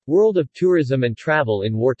World of Tourism and Travel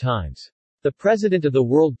in War Times. The president of the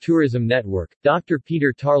World Tourism Network, Dr.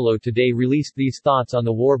 Peter Tarlow, today released these thoughts on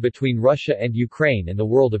the war between Russia and Ukraine and the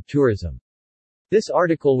world of tourism. This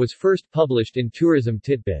article was first published in Tourism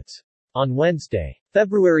Titbits on Wednesday,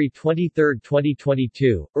 February 23,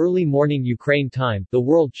 2022, early morning Ukraine time. The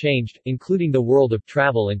world changed, including the world of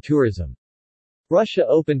travel and tourism. Russia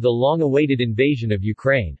opened the long-awaited invasion of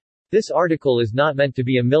Ukraine. This article is not meant to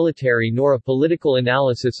be a military nor a political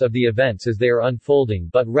analysis of the events as they are unfolding,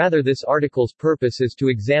 but rather this article's purpose is to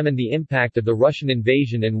examine the impact of the Russian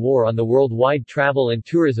invasion and war on the worldwide travel and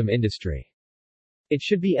tourism industry. It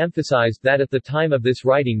should be emphasized that at the time of this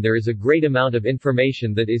writing there is a great amount of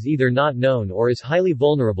information that is either not known or is highly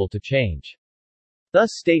vulnerable to change.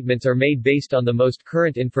 Thus statements are made based on the most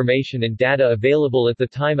current information and data available at the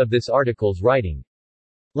time of this article's writing.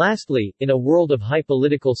 Lastly, in a world of high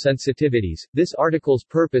political sensitivities, this article's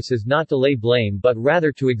purpose is not to lay blame but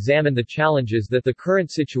rather to examine the challenges that the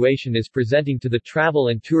current situation is presenting to the travel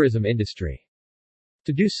and tourism industry.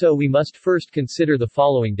 To do so, we must first consider the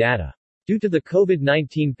following data. Due to the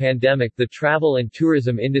COVID-19 pandemic, the travel and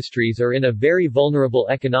tourism industries are in a very vulnerable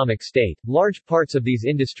economic state. Large parts of these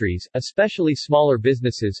industries, especially smaller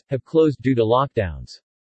businesses, have closed due to lockdowns.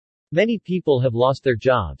 Many people have lost their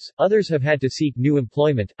jobs, others have had to seek new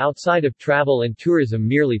employment outside of travel and tourism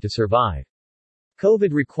merely to survive.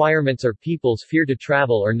 COVID requirements or people's fear to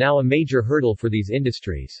travel are now a major hurdle for these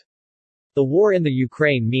industries. The war in the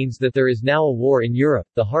Ukraine means that there is now a war in Europe,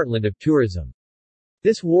 the heartland of tourism.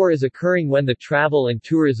 This war is occurring when the travel and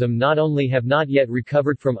tourism not only have not yet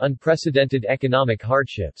recovered from unprecedented economic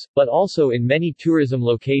hardships, but also in many tourism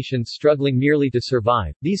locations struggling merely to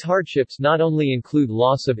survive. These hardships not only include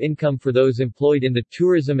loss of income for those employed in the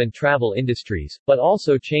tourism and travel industries, but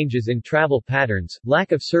also changes in travel patterns,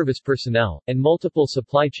 lack of service personnel, and multiple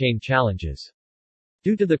supply chain challenges.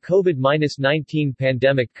 Due to the COVID-19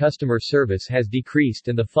 pandemic, customer service has decreased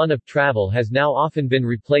and the fun of travel has now often been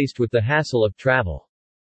replaced with the hassle of travel.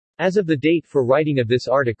 As of the date for writing of this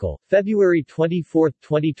article, February 24,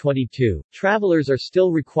 2022, travelers are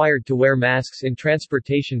still required to wear masks in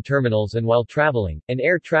transportation terminals and while traveling, and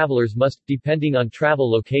air travelers must, depending on travel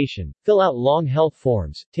location, fill out long health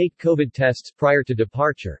forms, take COVID tests prior to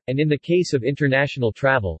departure, and in the case of international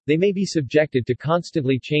travel, they may be subjected to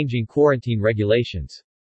constantly changing quarantine regulations.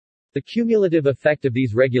 The cumulative effect of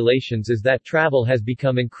these regulations is that travel has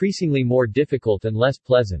become increasingly more difficult and less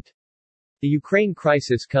pleasant. The Ukraine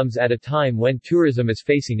crisis comes at a time when tourism is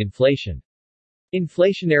facing inflation.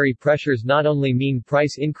 Inflationary pressures not only mean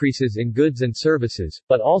price increases in goods and services,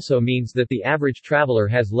 but also means that the average traveler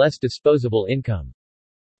has less disposable income.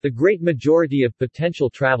 The great majority of potential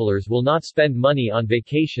travelers will not spend money on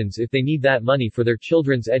vacations if they need that money for their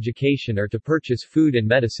children's education or to purchase food and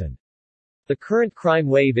medicine. The current crime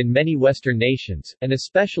wave in many Western nations, and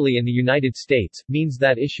especially in the United States, means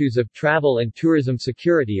that issues of travel and tourism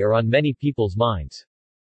security are on many people's minds.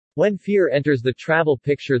 When fear enters the travel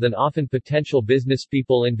picture, then often potential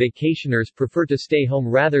businesspeople and vacationers prefer to stay home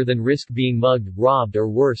rather than risk being mugged, robbed or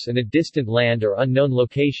worse in a distant land or unknown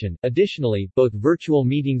location. Additionally, both virtual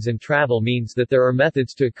meetings and travel means that there are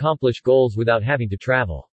methods to accomplish goals without having to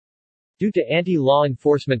travel. Due to anti-law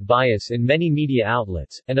enforcement bias in many media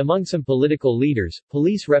outlets, and among some political leaders,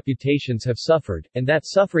 police reputations have suffered, and that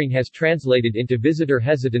suffering has translated into visitor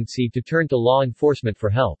hesitancy to turn to law enforcement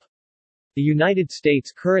for help. The United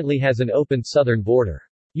States currently has an open southern border.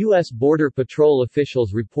 U.S. Border Patrol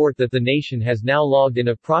officials report that the nation has now logged in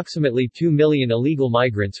approximately 2 million illegal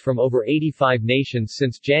migrants from over 85 nations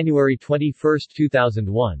since January 21,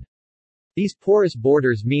 2001. These porous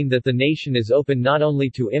borders mean that the nation is open not only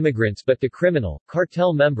to immigrants but to criminal,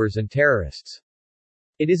 cartel members and terrorists.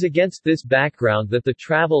 It is against this background that the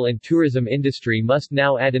travel and tourism industry must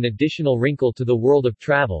now add an additional wrinkle to the world of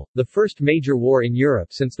travel, the first major war in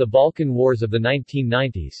Europe since the Balkan Wars of the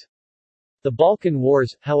 1990s. The Balkan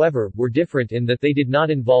Wars, however, were different in that they did not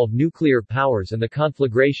involve nuclear powers and the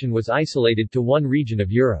conflagration was isolated to one region of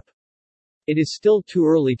Europe. It is still too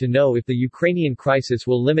early to know if the Ukrainian crisis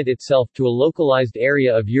will limit itself to a localized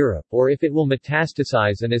area of Europe or if it will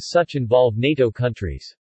metastasize and as such involve NATO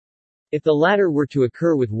countries. If the latter were to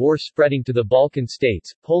occur with war spreading to the Balkan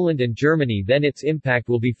states, Poland and Germany, then its impact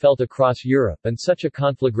will be felt across Europe and such a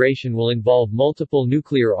conflagration will involve multiple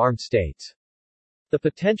nuclear-armed states. The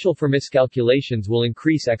potential for miscalculations will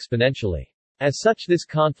increase exponentially. As such, this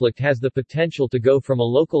conflict has the potential to go from a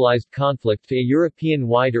localized conflict to a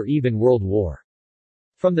European-wide or even world war.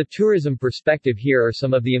 From the tourism perspective, here are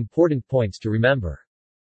some of the important points to remember.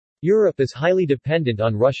 Europe is highly dependent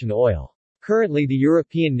on Russian oil. Currently the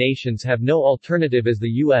European nations have no alternative as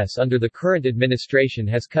the U.S. under the current administration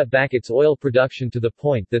has cut back its oil production to the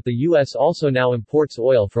point that the U.S. also now imports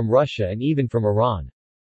oil from Russia and even from Iran.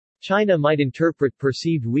 China might interpret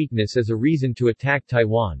perceived weakness as a reason to attack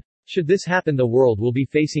Taiwan. Should this happen, the world will be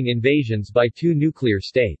facing invasions by two nuclear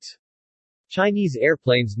states. Chinese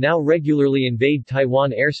airplanes now regularly invade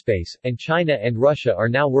Taiwan airspace, and China and Russia are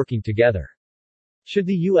now working together. Should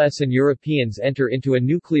the US and Europeans enter into a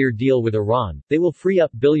nuclear deal with Iran, they will free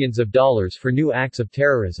up billions of dollars for new acts of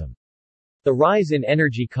terrorism. The rise in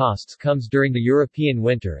energy costs comes during the European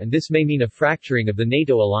winter, and this may mean a fracturing of the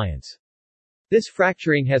NATO alliance. This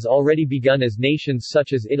fracturing has already begun as nations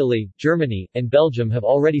such as Italy, Germany, and Belgium have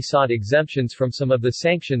already sought exemptions from some of the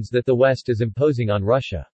sanctions that the West is imposing on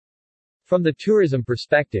Russia. From the tourism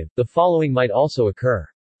perspective, the following might also occur.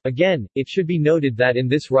 Again, it should be noted that in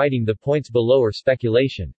this writing the points below are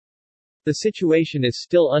speculation. The situation is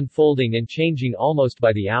still unfolding and changing almost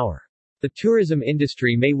by the hour. The tourism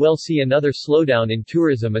industry may well see another slowdown in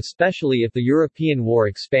tourism, especially if the European war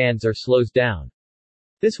expands or slows down.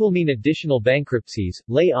 This will mean additional bankruptcies,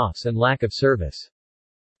 layoffs and lack of service.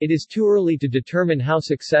 It is too early to determine how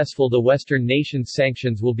successful the Western nations'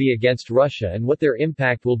 sanctions will be against Russia and what their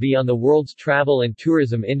impact will be on the world's travel and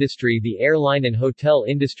tourism industry. The airline and hotel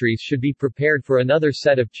industries should be prepared for another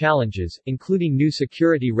set of challenges, including new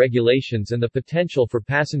security regulations and the potential for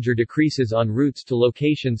passenger decreases on routes to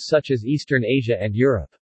locations such as Eastern Asia and Europe.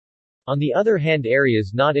 On the other hand,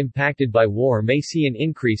 areas not impacted by war may see an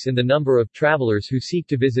increase in the number of travelers who seek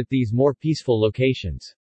to visit these more peaceful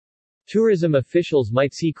locations. Tourism officials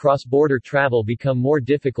might see cross-border travel become more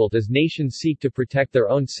difficult as nations seek to protect their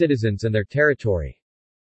own citizens and their territory.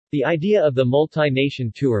 The idea of the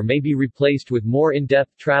multi-nation tour may be replaced with more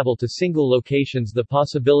in-depth travel to single locations. The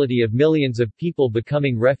possibility of millions of people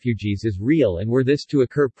becoming refugees is real, and were this to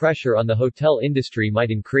occur, pressure on the hotel industry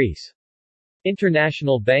might increase.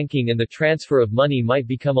 International banking and the transfer of money might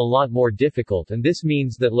become a lot more difficult, and this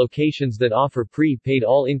means that locations that offer pre-paid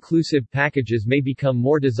all-inclusive packages may become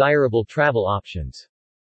more desirable travel options.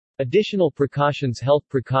 Additional precautions. Health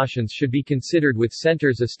precautions should be considered with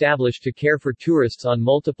centers established to care for tourists on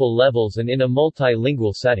multiple levels and in a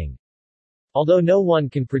multilingual setting. Although no one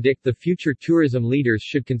can predict the future, tourism leaders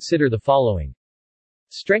should consider the following.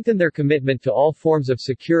 Strengthen their commitment to all forms of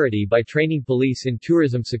security by training police in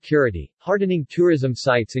tourism security, hardening tourism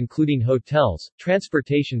sites including hotels,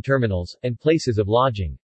 transportation terminals, and places of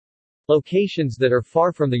lodging. Locations that are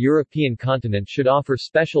far from the European continent should offer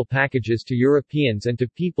special packages to Europeans and to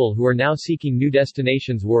people who are now seeking new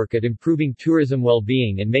destinations. Work at improving tourism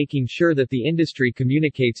well-being and making sure that the industry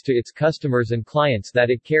communicates to its customers and clients that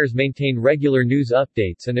it cares. Maintain regular news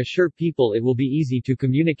updates and assure people it will be easy to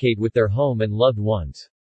communicate with their home and loved ones.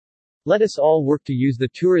 Let us all work to use the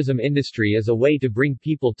tourism industry as a way to bring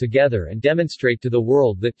people together and demonstrate to the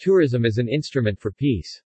world that tourism is an instrument for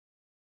peace.